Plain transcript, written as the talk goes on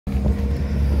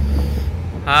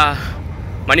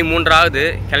மணி 3 ஆகுது,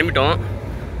 கிளம்பிட்டோம்.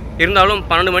 இருந்தாலும்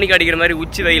 12 மணிக்கு அடிக்கிற மாதிரி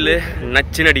உச்சி வெயில்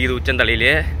நச்சுன்னு அடிக்குது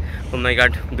உச்சந்தலையிலே. Oh my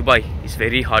God, Dubai is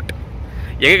very hot.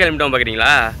 எங்கே கிளம்பிட்டோம்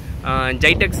பார்க்குறீங்களா?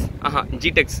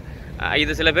 ஜிடெக்ஸ்.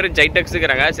 இது சில பேர்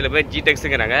ஜைடெக்ஸுங்கிறாங்க, சில பேர்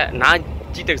ஜிடெக்ஸுங்கிறாங்க. நான்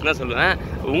ஜிடெக்ஸ் தான் சொல்லுவேன்.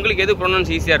 உங்களுக்கு எது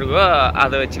ப்ரொனவுன்ஸ் ஈஸியாக இருக்கோ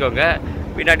அதை வச்சுக்கோங்க.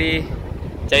 பின்னாடி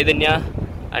சைதன்யா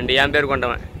அண்ட் என் பேர்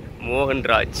கொண்டவன்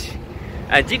மோகன்ராஜ்.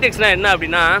 ஜிடெக்ஸ்னால் என்ன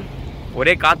அப்படின்னா,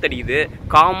 ஒரே காற்றடிக்குது,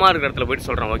 காமாக இருக்கிற இடத்துல போயிட்டு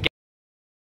சொல்கிறேன். ஓகே,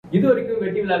 இது வரைக்கும்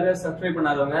வெட்டி விலாக சப்ஸ்கிரைப்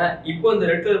பண்ணாதவங்க இப்போ இந்த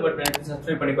ரெட் கலர் பட்டன்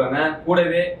சப்ஸ்கிரைப் பண்ணிக்கோங்க.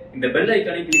 கூடவே இந்த பெல்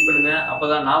ஐக்கானை கிளிக் பண்ணுங்க.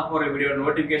 அப்போதான் நான் போகிற வீடியோ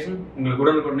நோட்டிஃபிகேஷன் உங்களுக்கு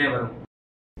உடனுக்குடனே வரும்.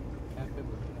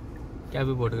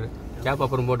 கேப் போட்டுக்கிறேன், கேப்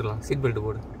அப்புறம் போட்டுக்கலாம். சீட் பெல்ட்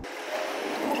போடு.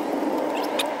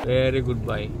 வெரி குட்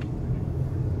பாய்.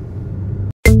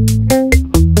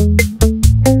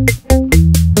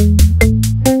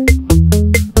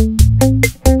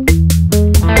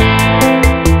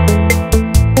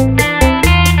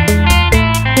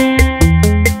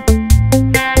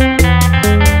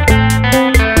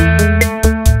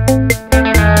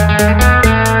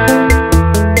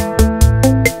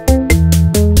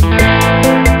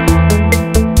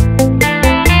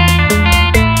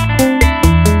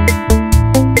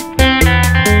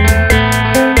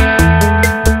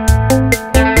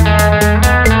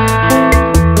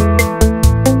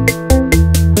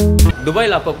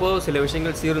 துபாயில் அப்பப்போ சில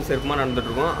விஷயங்கள் சீரும் சிறப்புமாக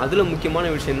நடந்துகிட்ருக்கோம். அதில் முக்கியமான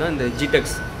விஷயம் தான் இந்த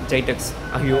ஜைடெக்ஸ்.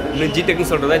 ஐயோ, இன்னும் ஜிடெக்னு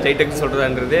சொல்கிறதா ஜைடெக்ஸ்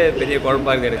சொல்கிறதான்றது பெரிய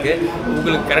குழப்பாக இருக்குது.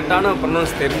 உங்களுக்கு கரெக்டான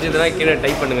ப்ரொனவுன்ஸ் தெரிஞ்சதுன்னா கீழே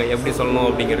டைப் பண்ணுங்கள் எப்படி சொல்லணும்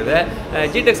அப்படிங்கிறத.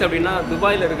 ஜிடெக்ஸ் அப்படின்னா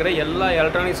துபாயில் இருக்கிற எல்லா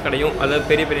எலக்ட்ரானிக்ஸ் கடையும், அதாவது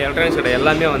பெரிய பெரிய எலக்ட்ரானிக்ஸ் கடை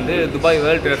எல்லாமே வந்து துபாய்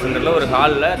வேர்ல்டு ட்ரேட் சென்டரில் ஒரு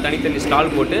ஹாலில் தனித்தனி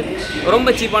ஸ்டால் போட்டு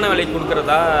ரொம்ப சீப்பான விலைக்கு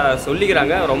கொடுக்குறதா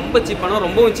சொல்லிக்கிறாங்க. ரொம்ப சீப்பானா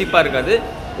ரொம்பவும் சீப்பாக இருக்காது.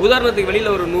 உதாரணத்துக்கு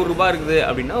வெளியில் ஒரு 100 ரூபா இருக்குது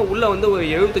அப்படின்னா உள்ளே வந்து ஒரு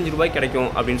 75 ரூபாய்க்கு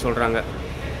கிடைக்கும் அப்படின்னு சொல்கிறாங்க.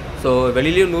 ஸோ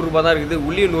வெளியிலையும் 100 ரூபா தான் இருக்குது,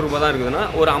 உள்ளேயும் 100 ரூபா தான் இருக்குதுன்னா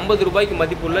ஒரு 50 ரூபாய்க்கு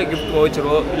மதிப்புள்ள கிஃப்ட்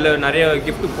வவுச்சரோ இல்லை நிறைய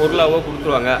கிஃப்ட் பொருளாவோ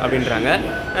கொடுத்துருவாங்க அப்படின்றாங்க.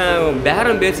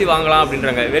 பேரம் பேசி வாங்கலாம்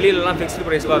அப்படின்றாங்க. வெளியிலலாம் ஃபிக்ஸ்டு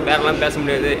ப்ரைஸ்வா பேரெலாம் பேச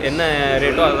முடியாது, என்ன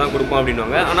ரேட்டோ அதை தான் கொடுப்போம்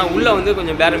அப்படின்வாங்க. ஆனால் உள்ளே வந்து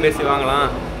கொஞ்சம் பேரம் பேசி வாங்கலாம்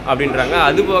அப்படின்றாங்க.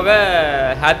 அதுபோக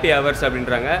ஹாப்பி ஹவர்ஸ்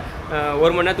அப்படின்றாங்க.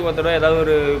 1 மணி நேரத்துக்கு ஒருத்தர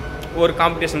ஏதாவது ஒரு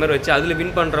காம்படிஷன் மாதிரி வச்சு அதில்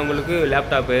வின் பண்ணுறவங்களுக்கு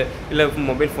லேப்டாப்பு இல்லை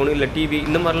மொபைல் ஃபோனு இல்லை டிவி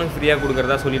இந்த மாதிரிலாம் ஃப்ரீயாக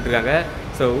கொடுக்குறதா சொல்லிட்டு இருக்காங்க.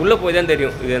 ஸோ உள்ளே போய் தான்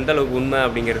தெரியும் இது எந்த அளவுக்கு உண்மை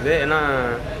அப்படிங்கிறது. ஏன்னா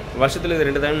வருஷத்தில் இது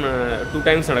 2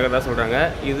 டைம்ஸ் நடக்கிறதா சொல்கிறாங்க.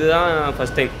 இதுதான்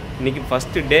ஃபஸ்ட் டைம். இன்றைக்கி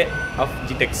ஃபஸ்ட்டு டே ஆஃப்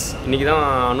ஜிடெக்ஸ். இன்றைக்கி தான்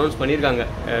அனௌன்ஸ் பண்ணியிருக்காங்க.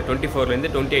 24லேருந்து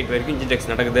 28 வரைக்கும் ஜிடெக்ஸ்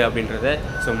நடக்குது அப்படின்றத.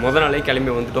 ஸோ முதல் நாளே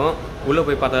கிளம்பி வந்துவிட்டோம். உள்ளே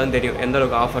போய் பார்த்தா தான் தெரியும் எந்த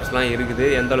அளவுக்கு ஆஃபர்ஸ்லாம் இருக்குது,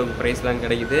 எந்த அளவுக்கு ப்ரைஸ்லாம்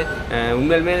கிடைக்குது,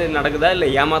 உண்மையிலுமே நடக்குதா இல்லை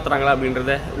ஏமாத்துறாங்களா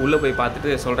அப்படின்றத உள்ளே போய்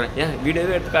பார்த்துட்டு சொல்கிறேன். ஏன்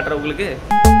வீடியோவே எடுத்து காட்டுறேன் உங்களுக்கு.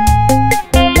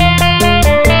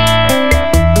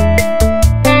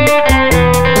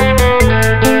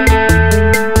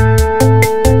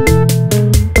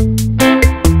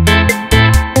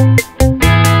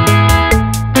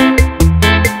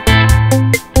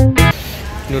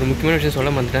 இன்னொரு முக்கியமான விஷயம்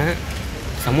சொல்ல மாட்டேன்.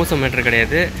 சமோசா மேட்ரு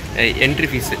கிடையாது, என்ட்ரி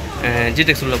ஃபீஸு.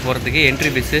 ஜிடெக்ஸ் உள்ள போகிறதுக்கு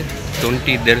என்ட்ரி ஃபீஸு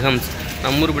 20 திர்ஹம்ஸ்.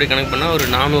 நம்ம ஊருப்படி கணக்கு பண்ணால் ஒரு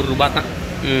 400 ரூபா தான்.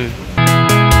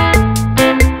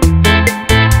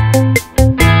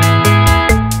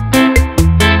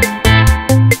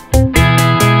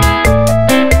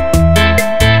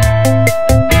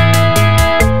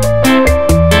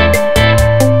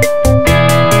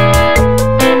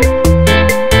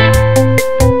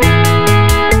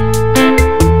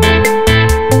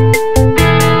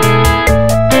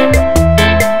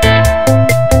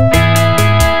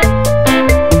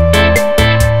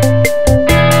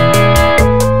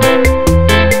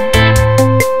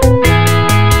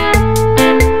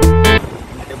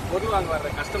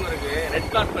 கஸ்டமருக்கு ரெட்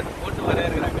கார்பெட் போட்டு வர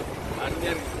இருக்கிறாங்க.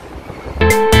 அருமையாக இருக்குது.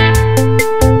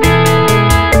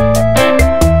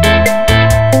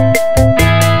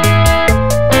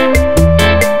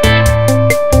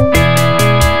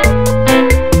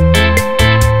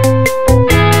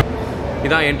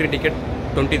 இதான் என்ட்ரி டிக்கெட்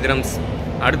 20 திரம்ஸ்.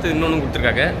 அடுத்து இன்னொன்று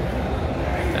கொடுத்துருக்காங்க.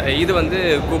 இது வந்து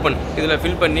கூப்பன். இதில்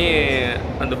ஃபில் பண்ணி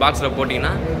அந்த பாக்ஸில்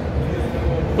போட்டிங்கன்னா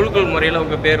குழுக்கள் முறையில்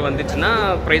உங்கள் பேர் வந்துச்சுன்னா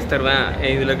ப்ரைஸ் தருவேன்.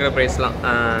 இதில் இருக்கிற ப்ரைஸ்லாம்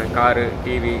car,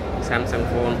 TV, Samsung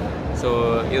phone, so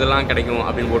இதெல்லாம் கிடைக்கும்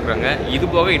அப்படின்னு போட்டுருக்காங்க. இது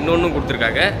போக இன்னொன்று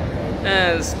கொடுத்துருக்காங்க,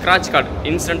 ஸ்க்ராட்ச் கார்டு.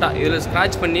 இன்ஸ்டண்ட்டாக இதில்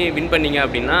ஸ்க்ராட்ச் பண்ணி வின் பண்ணிங்க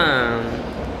அப்படின்னா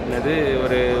என்னது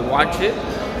ஒரு வாட்ச்சு,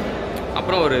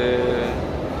 அப்புறம் ஒரு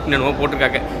என்னென்னமோ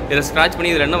போட்டிருக்காங்க. இதில் ஸ்க்ராட்ச்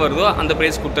பண்ணி இதில் என்ன வருதோ அந்த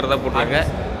ப்ரைஸ் கொடுத்துறதா போட்டிருக்காங்க.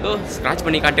 ஸோ ஸ்க்ராட்ச்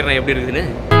பண்ணி காட்டிடுறேன் எப்படி இருக்குதுன்னு.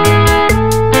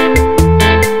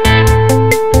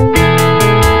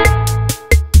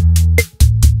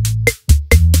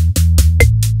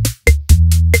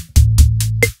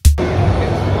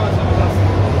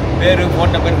 பேர்,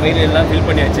 ஃபோன் நம்பர், மெயில் எல்லாம் ஃபில்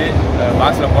பண்ணியாச்சு.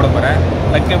 பாக்ஸில் போட போகிறேன்.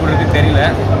 லக் எப்படி இருக்குன்னு தெரியல,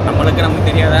 நம்மளுக்கு நமக்கு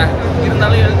தெரியாதா,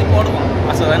 இருந்தாலும் எழுதி போடுவோம்.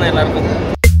 ஆசை தானே எல்லாருக்கும்.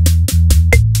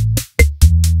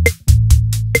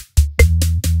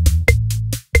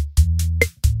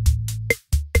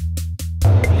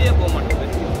 உள்ளே போக மாட்டேங்குது,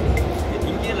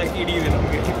 இங்கேயே லக்கி இடிக்குது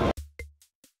நமக்கு.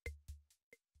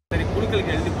 சரி,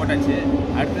 குழுக்களுக்கு எழுதி போட்டாச்சு.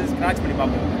 அடுத்தது ஸ்க்ராட்ச் பண்ணி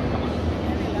பார்ப்போம்.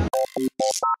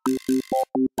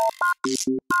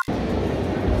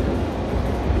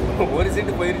 ஒரு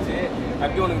சீட்டு போயிருச்சு.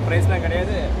 அப்படியே உனக்கு ப்ரைஸ்லாம்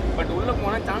கிடையாது, பட் உள்ளே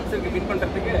போனால் சான்ஸ் இருக்குது வின்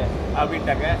பண்ணுறதுக்கு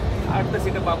அப்படின்ட்டாங்க. அடுத்த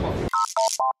சீட்டை பார்ப்போம்.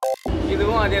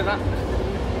 இதுவும் அதே தான்,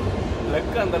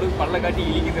 லக்கு அந்த அளவுக்கு பல்ல காட்டி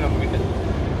இழிக்குது நம்மக்கிட்ட.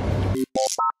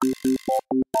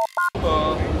 இப்போ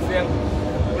சேம்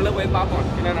உள்ளே போய் பார்ப்போம்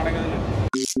என்ன நடக்குதுன்னு.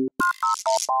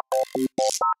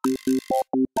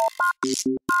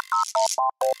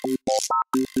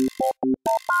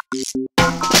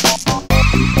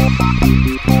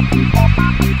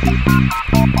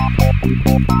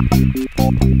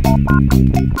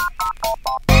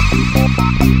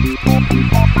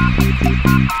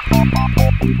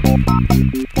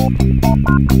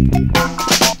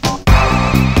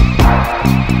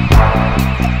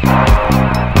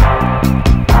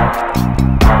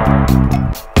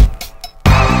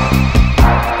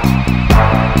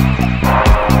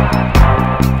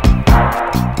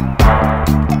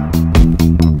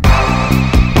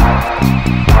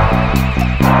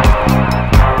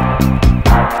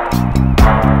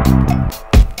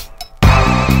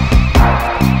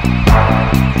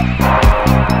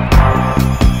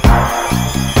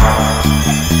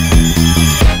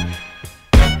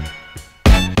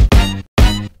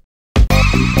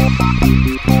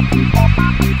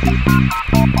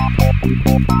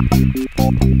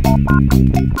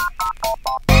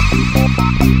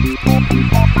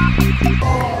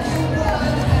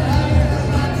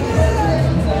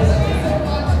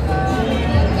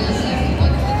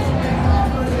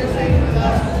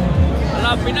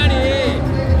 பின்னாடி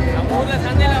நம்ம ஊரில்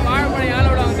சந்தையில் வாழைப்பழம் ஏழை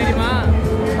விடுவாங்க தெரியுமா,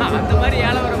 அந்த மாதிரி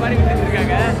ஏழை வர மாதிரி விட்டுட்டு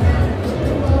இருக்காங்க.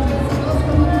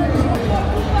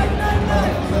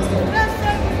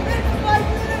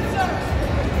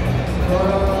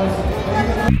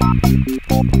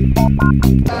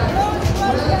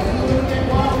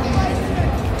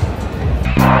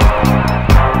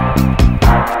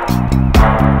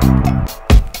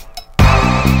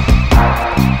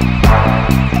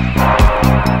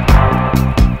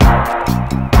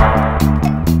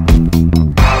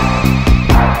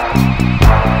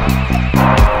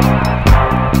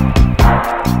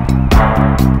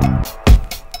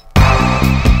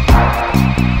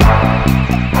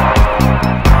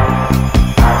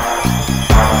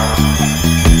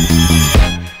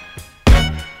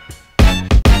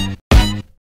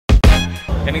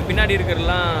 எனக்கு பின்னாடி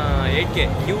இருக்கிறதுலாம் 8K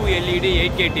QLED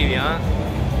 8K டிவியா.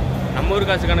 நம்ம ஊர்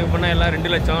காசு கணக்கு பண்ணால் எல்லாம்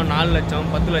 2 லட்சம் 4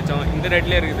 லட்சம் 10 லட்சம் இந்த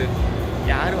ரேட்லேயே இருக்குது.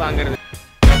 யார் வாங்குறது?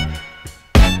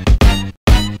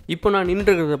 இப்போ நான்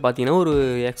நின்றுருக்கிறத பார்த்தீங்கன்னா ஒரு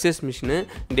எக்ஸசைஸ் மிஷினு.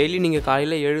 டெய்லி நீங்கள்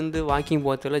காலையில் எழுந்து வாக்கிங்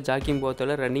போக தேவையில்ல, ஜாக்கிங் போக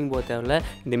தேவையில்ல, ரன்னிங் போக தேவையில்ல.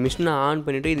 இந்த மிஷினை ஆன்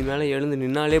பண்ணிவிட்டு இது மேலே எழுந்து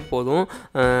நின்னாலே போதும்,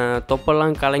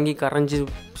 தொப்பெல்லாம் கலங்கி கரைஞ்சி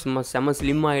செம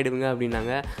ஸ்லிம் ஆகிடுங்க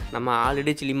அப்படின்னாங்க. நம்ம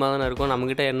ஆல்ரெடி ஸ்லிம்மாக தானே இருக்கோம்,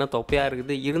 நம்மக்கிட்ட என்ன தொப்பையாக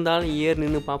இருக்குது. இருந்தாலும் ஏர்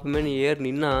நின்று பார்ப்போமேனு ஏர்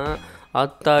நின்னா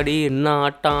ஆத்தாடி என்ன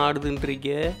ஆட்டம் ஆடுதுன்றீங்க.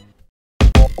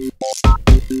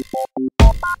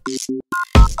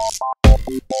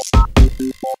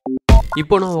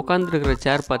 இப்போ நான் உட்காந்துருக்கிற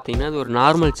சேர் பார்த்தீங்கன்னா அது ஒரு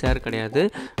நார்மல் சேர் கிடையாது,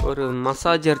 ஒரு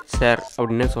மசாஜர் சேர்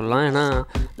அப்படின்னே சொல்லலாம். ஏன்னா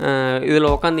இதில்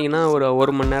உட்காந்திங்கன்னா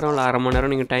ஒரு மணி நேரம் இல்லை 1/2 மணி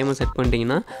நேரம் நீங்கள் டைமை செட்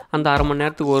பண்ணிட்டீங்கன்னா அந்த 1/2 மணி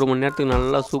நேரத்துக்கு 1 மணி நேரத்துக்கு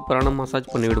நல்லா சூப்பரான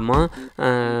மசாஜ் பண்ணிவிடுமா.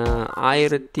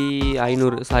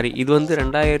 1500 இது வந்து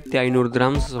 2500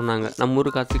 கிராம்ஸ் சொன்னாங்க. நம்ம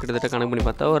ஊர் காசு கிட்டத்தட்ட கணக்கு பண்ணி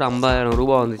பார்த்தா ஒரு 50,000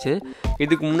 ரூபா வந்துச்சு.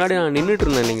 இதுக்கு முன்னாடி நான் நின்றுட்டு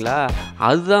இருந்தேன் இல்லைங்களா,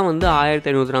 அதுதான் வந்து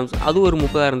 1500 கிராம்ஸ், அது ஒரு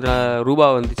 30,000 ரூபா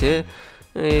வந்துச்சு.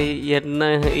 என்ன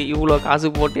இவ்வளோ காசு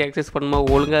போட்டு எக்ஸசைஸ் பண்ணுமா,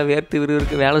 ஒழுங்காக வேர்த்து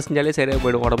விறுவிறுக்கு வேலை செஞ்சாலே சரியாக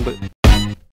போய்டும் உடம்பு.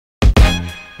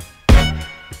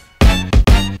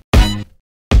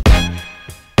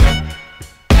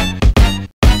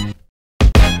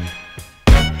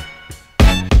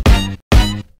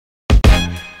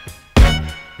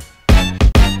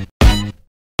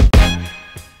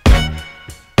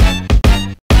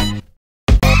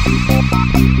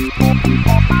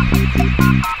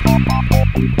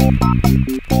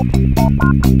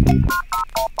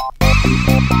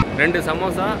 ரெண்டு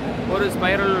சமோசா, ஒரு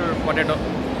ஸ்பைரல் பொட்டேட்டோ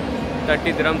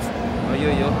 30 கிராம்ஸ்.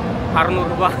 ஐயோ 600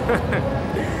 ரூபா.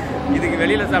 இதுக்கு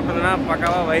வெளியில் சாப்பிட்டதுன்னா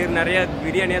பக்காவாக வயிறு நிறைய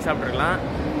பிரியாணியாக சாப்பிட்ருக்கலாம்.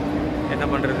 என்ன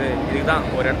பண்ணுறது, இதுக்கு தான்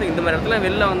ஒரு இடத்துக்கு இந்த மாதிரி இடத்துல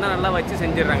வெளில வந்தால் நல்லா வச்சு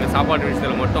செஞ்சிடுறாங்க சாப்பாடு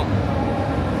விஷயத்தில் மட்டும்.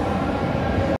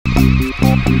 Sir,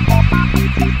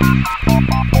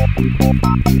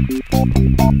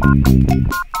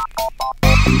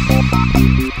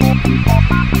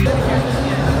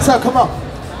 come on.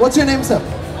 What's your name, sir?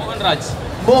 Mohan Raj.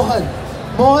 Mohan.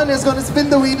 Mohan is going to spin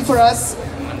the wheel for us.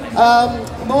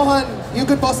 Mohan, you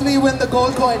could possibly win the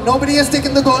gold coin. Nobody has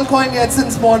taken the gold coin yet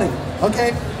since morning.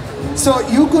 Okay? So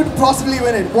you could possibly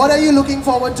win it. What are you looking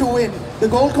forward to win? The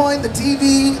gold coin, the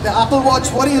TV, the Apple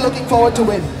Watch. What are you looking forward to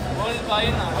win? Gold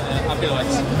coin or Apple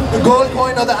Watch. The gold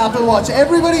coin or the Apple Watch.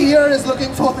 Everybody here is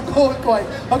looking for the gold coin.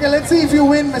 Okay, let's see if you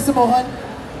win, Mr. Mohan.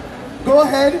 Go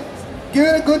ahead. Give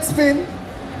it a good spin.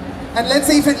 And let's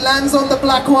see if it lands on the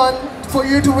black one for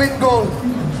you to win gold.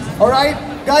 Alright?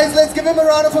 Guys, let's give him a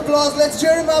round of applause. Let's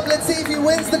cheer him up. Let's see if he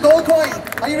wins the gold coin.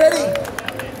 Are you ready?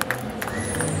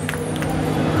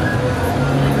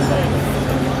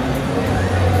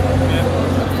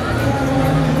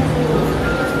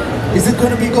 Is it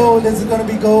going to be gold? Is it going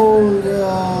to be gold?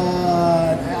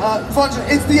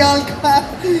 Unfortunately, it's the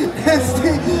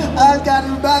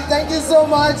Alcatel band. Thank you so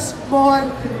much, Mohan,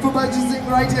 for purchasing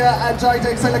right here at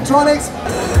Gitex Electronics.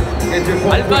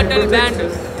 Alcatel band.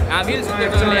 நான் wheels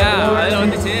கேட்டோம் இல்லையா அதில்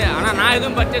வந்துச்சு ஆனால் நான்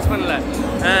எதுவும் purchase பண்ணல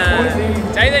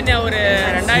சைதன்யா ஒரு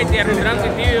 2200 கிராம்ஸ்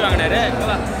டிவி வாங்கினாரு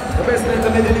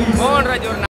மோகன்ராஜ்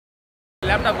ஒரு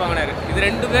லேப்டாப் வாங்கினாரு இது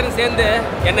ரெண்டு பேரும் சேர்ந்து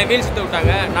என்னை வீல் சுற்ற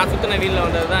விட்டாங்க நான் சுற்றின வீலில்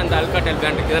வந்தது தான் இந்த அல்காட்டல்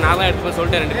பேண்ட் இதை நான் தான் எடுத்துப்போம்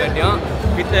சொல்லிட்டேன் ரெண்டு பேர்ட்டையும்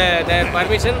with their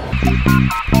permission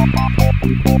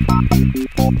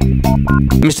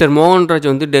mister Mohanraj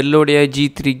வந்து டெல்லோடைய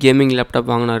G3 கேமிங் லேப்டாப்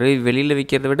வாங்கினார் வெளியில்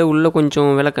விற்கிறத விட உள்ளே கொஞ்சம்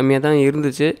விலை கம்மியாக தான்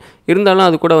இருந்துச்சு இருந்தாலும்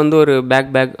அது கூட வந்து ஒரு பேக்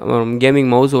கேமிங்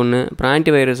மவுஸ் ஒன்று அப்புறம்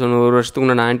ஆன்டிவைரஸ் ஒன்று ஒரு வருஷத்துக்கு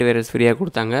முன்னாடி ஆன்டிவைரஸ் ஃப்ரீயாக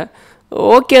கொடுத்தாங்க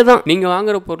ஓகே தான் நீங்கள்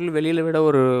வாங்குகிற பொருள் வெளியில் விட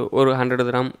ஒரு 100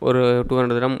 கிராம் ஒரு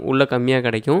 200 கிராம் உள்ளே கம்மியாக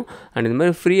கிடைக்கும் அண்ட் இந்த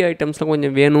மாதிரி ஃப்ரீ ஐட்டம்ஸ்லாம்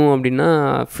கொஞ்சம் வேணும் அப்படின்னா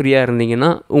ஃப்ரீயாக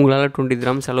இருந்தீங்கன்னா உங்களால் 20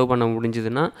 கிராம் செலவு பண்ண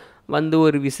முடிஞ்சுதுன்னா வந்து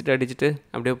ஒரு விசிட் அடிச்சுட்டு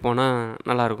அப்படியே போனால்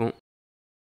நல்லாயிருக்கும்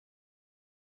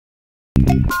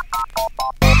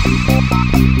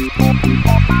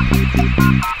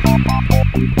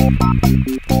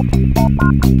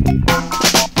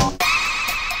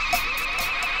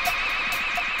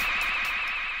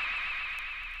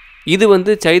இது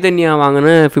வந்து சைதன்யா வாங்கின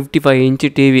 55 inch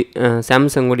TV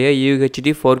சாம்சங்குடைய UHD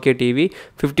 4K TV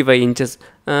 55 inches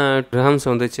ரேம்ஸ்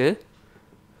வந்துச்சு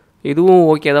இதுவும்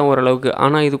ஓகே தான் ஓரளவுக்கு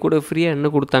ஆனால் இது கூட ஃப்ரீயாக என்ன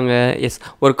கொடுத்தாங்க எஸ்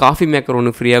ஒரு காஃபி மேக்கர்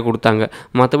ஒன்று ஃப்ரீயாக கொடுத்தாங்க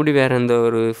மற்றபடி வேறு எந்த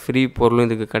ஒரு ஃப்ரீ பொருளும்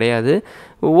இதுக்கு கிடையாது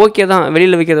ஓகே தான்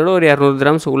வெளியில் விற்கிறத விட ஒரு 200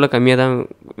 கிராம்ஸ் உள்ள கம்மியாக தான்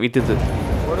விற்றுது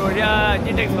ஒரு வழியாக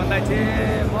Gitex வந்தாச்சு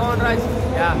மோகன்ராஜ்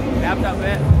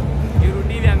லேப்டாப்பு இவரு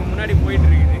டிவி அங்கே முன்னாடி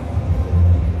போயிட்டுருக்குது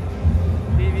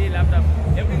டிவி லேப்டாப்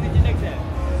எப்படி இந்த Gitex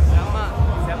செம்ம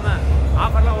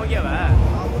ஆஃபர்லாம் ஓகேவா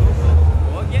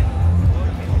ஓகே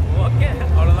ஓகே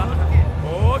அவ்வளோதான்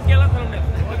ஓகேலாம் சொல்ல முடியாது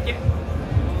ஓகே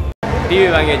டிவி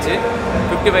வாங்கியாச்சு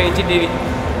 55 இன்ச்சு டிவி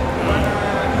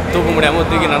தூக்க முடியாமல்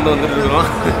தூக்கி நடந்து வந்துட்டுருக்குறோம்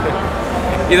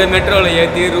இதை மெட்ரோவில்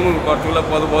ஏற்றி ரூமுக்கு போகிறதுக்குள்ளே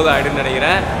போதும் ஆகிடுன்னு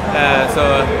நினைக்கிறேன் ஸோ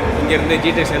இங்கேருந்து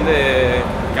Gitexலேருந்து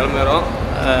கிளம்புறோம்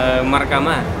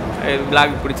மறக்காமல்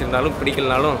பிளாக் பிடிச்சிருந்தாலும்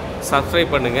பிடிக்கலனாலும்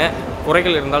சப்ஸ்கிரைப் பண்ணுங்கள்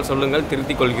குறைகள் இருந்தால் சொல்லுங்கள்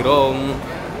திருத்திக் கொள்கிறோம்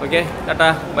ஓகே டாட்டா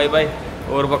பை பை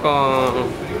ஒரு பக்கம்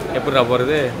எப்படிடா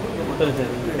போகிறது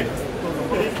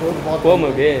போகும்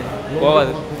அப்படியே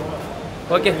போகாது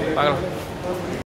ஓகே பார்க்கலாம்